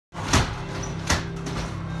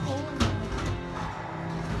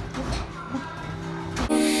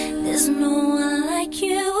there's no one like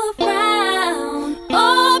you around.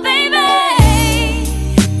 Oh, baby.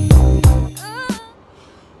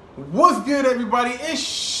 What's good, everybody?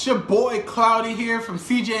 It's your boy Cloudy here from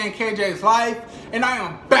CJ and KJ's Life, and I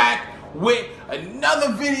am back with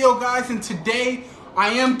another video, guys. And today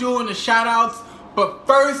I am doing the shout outs, but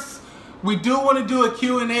first we do want to do a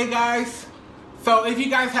Q&A, guys. So if you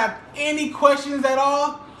guys have any questions at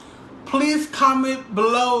all, please comment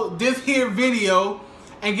below this here video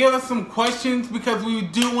and give us some questions, because we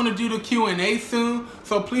do want to do the Q&A soon.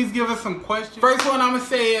 So please give us some questions. First one I'm gonna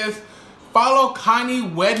say is follow Connie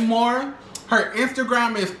Wedmore. Her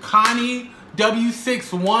Instagram is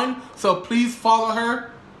ConnieW61, so please follow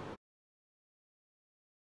her.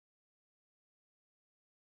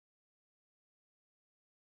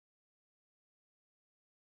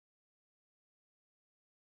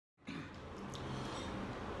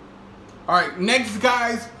 Alright, next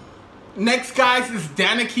guys is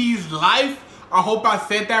Daniki's Life. I hope I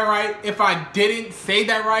said that right. If I didn't say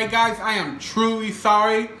that right, guys, I am truly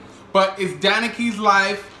sorry. But it's Daniki's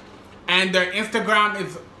Life, and their Instagram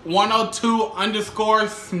is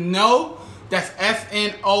 102_snow. That's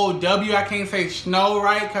SNOW. I can't say snow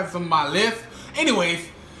right because of my list. Anyways.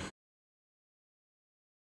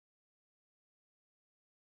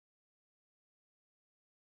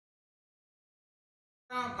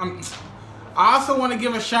 I also want to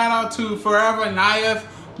give a shout out to Forever Naya's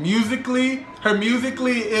Musically. Her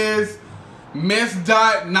Musically is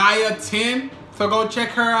Miss.Naya10. So go check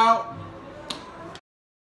her out.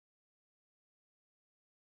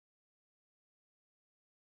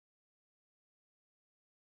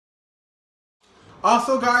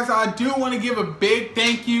 Also, guys, I do want to give a big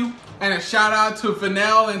thank you and a shout out to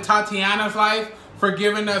Vanelle and Tatiana's Life for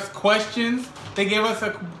giving us questions. They gave us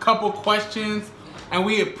a couple questions and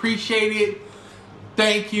we appreciate it.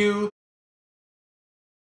 Thank you.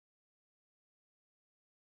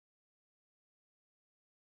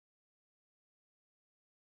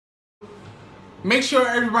 Make sure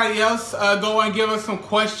everybody else go and give us some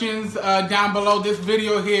questions down below this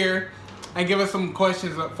video here, and give us some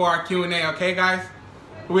questions for our Q&A, okay, guys?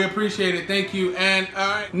 We appreciate it. Thank you. And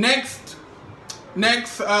next,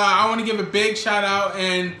 I want to give a big shout out,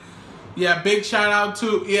 and yeah, big shout out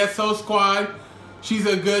to ESO Squad. She's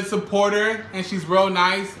a good supporter, and she's real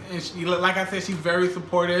nice, and she, like I said, she's very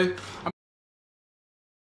supportive.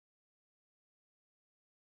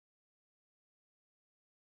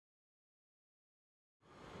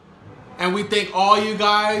 And we thank all you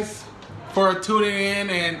guys for tuning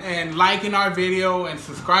in and liking our video and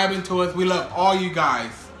subscribing to us. We love all you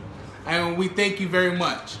guys, and we thank you very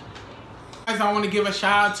much. Guys, I want to give a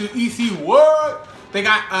shout out to EC World. They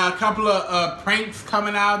got a couple of pranks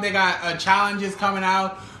coming out. They got challenges coming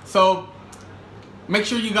out. So make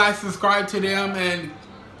sure you guys subscribe to them and,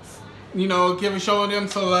 you know, show them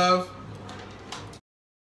some love.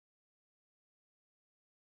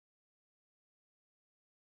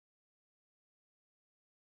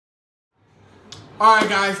 Alright,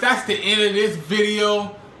 guys, that's the end of this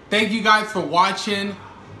video. Thank you guys for watching.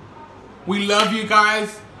 We love you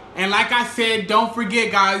guys. And like I said, don't forget,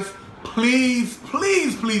 guys, please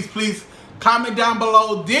comment down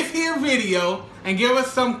below this here video and give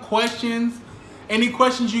us some questions. Any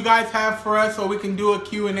questions you guys have for us, so we can do a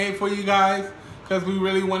Q&A for you guys, because we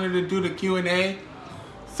really wanted to do the Q&A.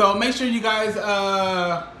 So make sure you guys,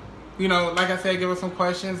 you know, like I said, give us some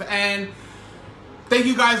questions. And thank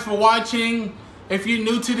you guys for watching. If you're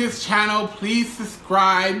new to this channel, please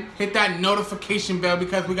subscribe. Hit that notification bell,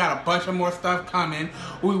 because we got a bunch of more stuff coming.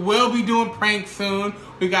 We will be doing pranks soon.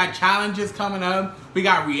 We got challenges coming up. We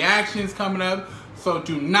got reactions coming up. So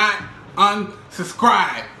do not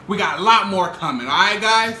unsubscribe. We got a lot more coming. Alright,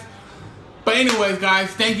 guys? But anyways, guys,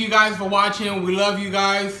 thank you guys for watching. We love you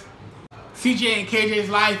guys. CJ and KJ's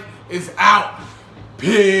Life is out.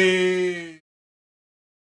 Peace.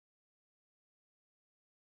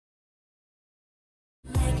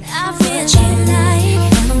 I feel you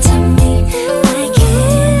like to me. I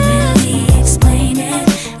can't really explain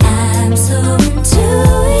it. I'm so into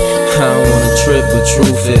you. I don't wanna trip, but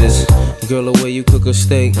truth is, girl, the way you cook a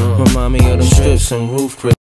steak remind me of them strips and roof Chris.